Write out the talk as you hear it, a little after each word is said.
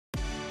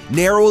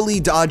Narrowly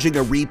dodging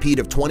a repeat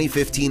of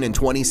 2015 and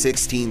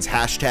 2016's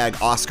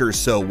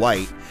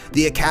 #OscarsSoWhite,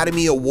 the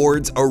Academy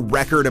awards a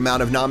record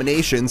amount of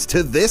nominations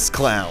to this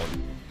clown.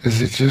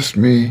 Is it just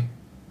me?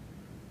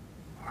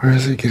 Or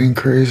is it getting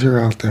crazier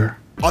out there?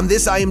 On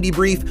this IMDb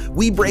brief,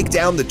 we break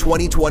down the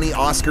 2020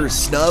 Oscars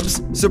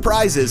snubs,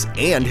 surprises,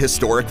 and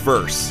historic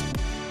firsts.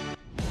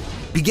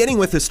 Beginning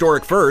with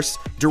historic firsts,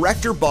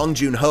 director Bong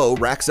Joon-ho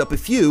racks up a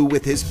few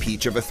with his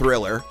peach of a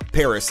thriller,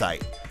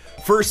 Parasite.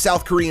 First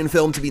South Korean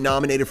film to be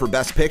nominated for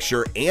Best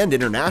Picture and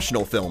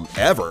International Film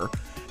ever,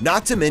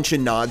 not to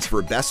mention nods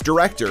for Best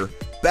Director,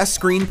 Best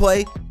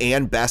Screenplay,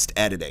 and Best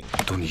Editing.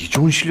 넌 이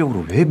좋은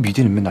실력으로 왜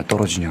미드는 맨날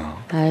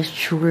떨어지냐? 아,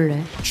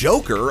 죽을래.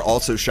 Joker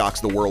also shocks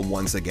the world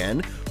once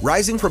again,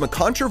 rising from a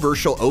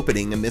controversial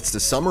opening amidst a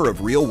summer of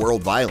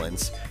real-world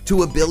violence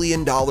to a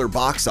billion-dollar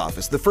box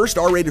office, the first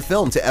R-rated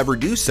film to ever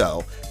do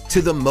so,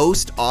 to the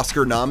most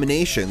Oscar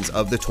nominations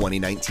of the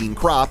 2019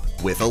 crop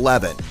with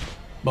 11.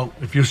 Well,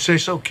 if you say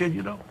so, kid,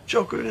 you know,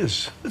 Joker it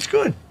is. It's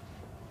good.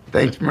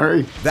 Thanks,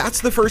 Murray.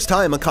 That's the first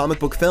time a comic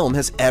book film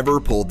has ever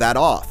pulled that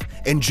off,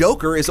 and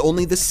Joker is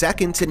only the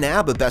second to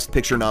nab a Best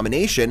Picture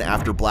nomination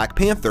after Black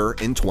Panther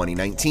in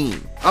 2019.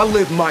 I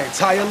lived my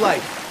entire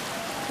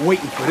life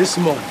waiting for this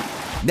moment.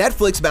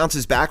 Netflix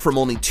bounces back from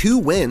only 2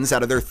 wins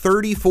out of their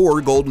 34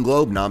 Golden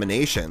Globe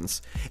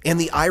nominations, and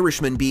The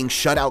Irishman being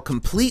shut out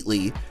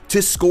completely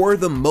to score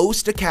the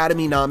most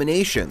Academy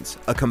nominations,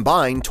 a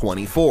combined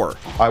 24.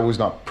 I was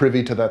not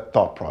privy to that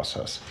thought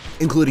process.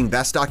 Including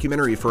Best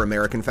Documentary for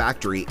American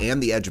Factory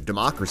and The Edge of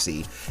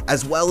Democracy,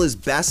 as well as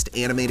Best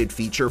Animated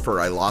Feature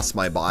for I Lost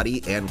My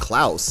Body and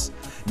Klaus.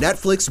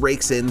 Netflix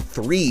rakes in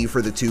 3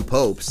 for The Two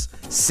Popes,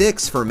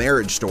 6 for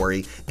Marriage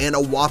Story, and a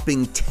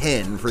whopping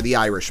 10 for The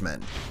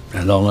Irishman.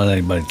 And don't let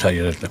anybody tell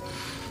you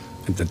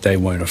that they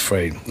weren't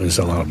afraid. There's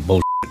a lot of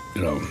bullshit,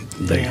 you know.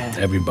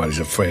 Everybody's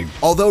afraid.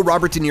 Although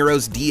Robert De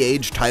Niro's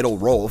de-aged title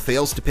role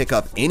fails to pick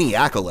up any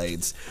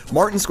accolades,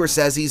 Martin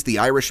Scorsese's The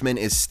Irishman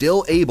is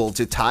still able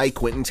to tie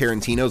Quentin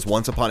Tarantino's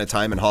Once Upon a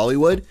Time in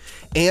Hollywood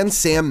and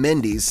Sam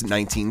Mendes'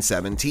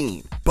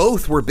 1917.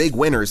 Both were big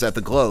winners at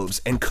the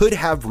Globes and could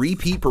have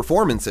repeat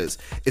performances,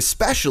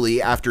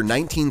 especially after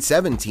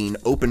 1917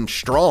 opened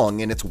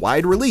strong in its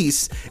wide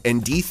release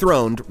and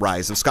dethroned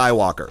Rise of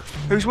Skywalker.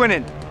 Who's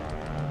winning?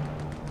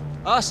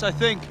 Us, I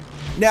think.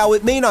 Now,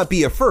 it may not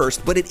be a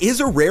first, but it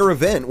is a rare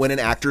event when an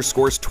actor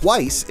scores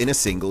twice in a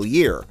single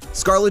year.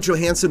 Scarlett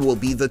Johansson will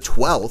be the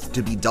 12th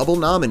to be double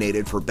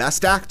nominated for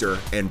Best Actor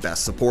and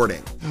Best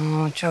Supporting.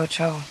 Oh,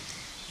 Jojo,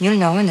 you'll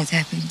know when it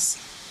happens.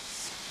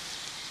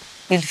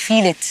 You'll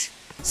feel it.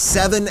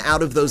 7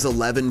 out of those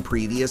 11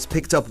 previous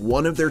picked up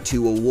one of their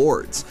 2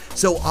 awards,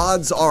 so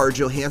odds are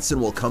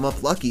Johansson will come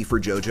up lucky for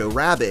Jojo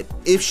Rabbit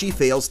if she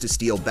fails to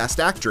steal Best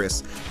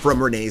Actress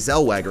from Renee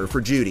Zellweger for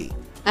Judy.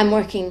 I'm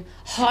working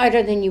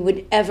harder than you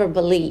would ever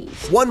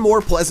believe. One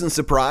more pleasant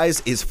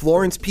surprise is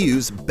Florence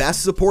Pugh's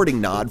Best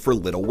Supporting nod for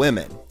Little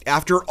Women.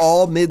 After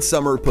all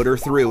Midsommar put her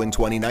through in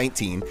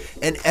 2019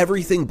 and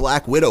everything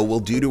Black Widow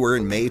will do to her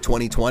in May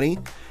 2020,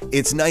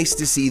 it's nice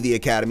to see the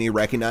Academy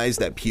recognize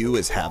that Pugh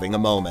is having a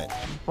moment.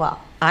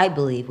 Well, I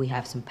believe we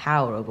have some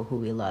power over who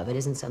we love. It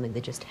isn't something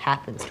that just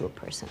happens to a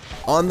person.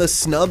 On the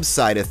snub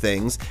side of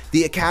things,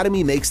 the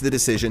Academy makes the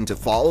decision to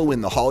follow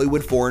in the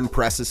Hollywood Foreign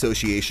Press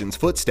Association's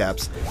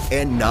footsteps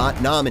and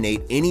not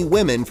nominate any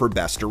women for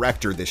Best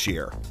Director this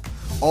year.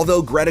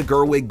 Although Greta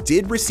Gerwig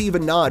did receive a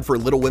nod for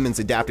Little Women's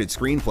adapted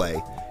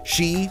screenplay,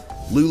 she,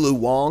 Lulu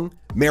Wang,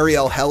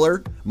 Marielle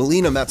Heller,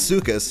 Melina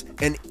Matsoukas,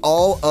 and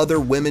all other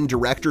women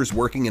directors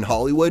working in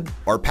Hollywood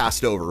are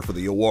passed over for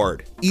the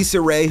award.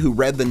 Issa Rae, who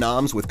read the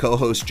noms with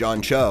co-host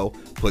John Cho,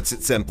 puts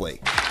it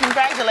simply.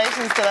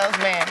 Congratulations to those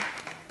men.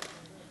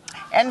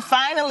 And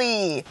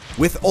finally,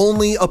 with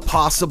only a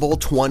possible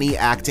 20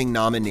 acting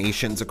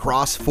nominations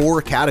across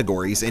 4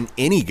 categories in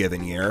any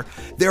given year,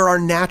 there are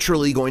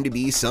naturally going to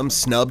be some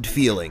snubbed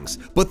feelings,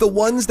 but the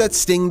ones that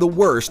sting the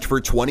worst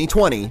for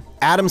 2020,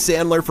 Adam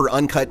Sandler for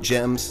Uncut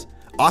Gems,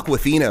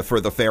 Awkwafina for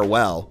The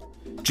Farewell,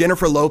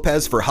 Jennifer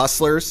Lopez for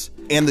Hustlers,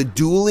 and the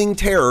dueling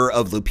terror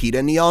of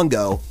Lupita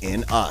Nyong'o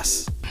in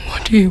Us.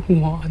 What do you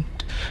want?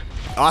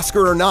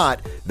 Oscar or not,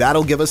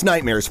 that'll give us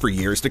nightmares for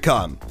years to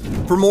come.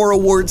 For more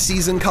awards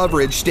season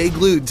coverage, stay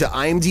glued to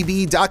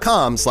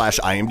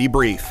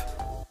imdb.com/imdbrief.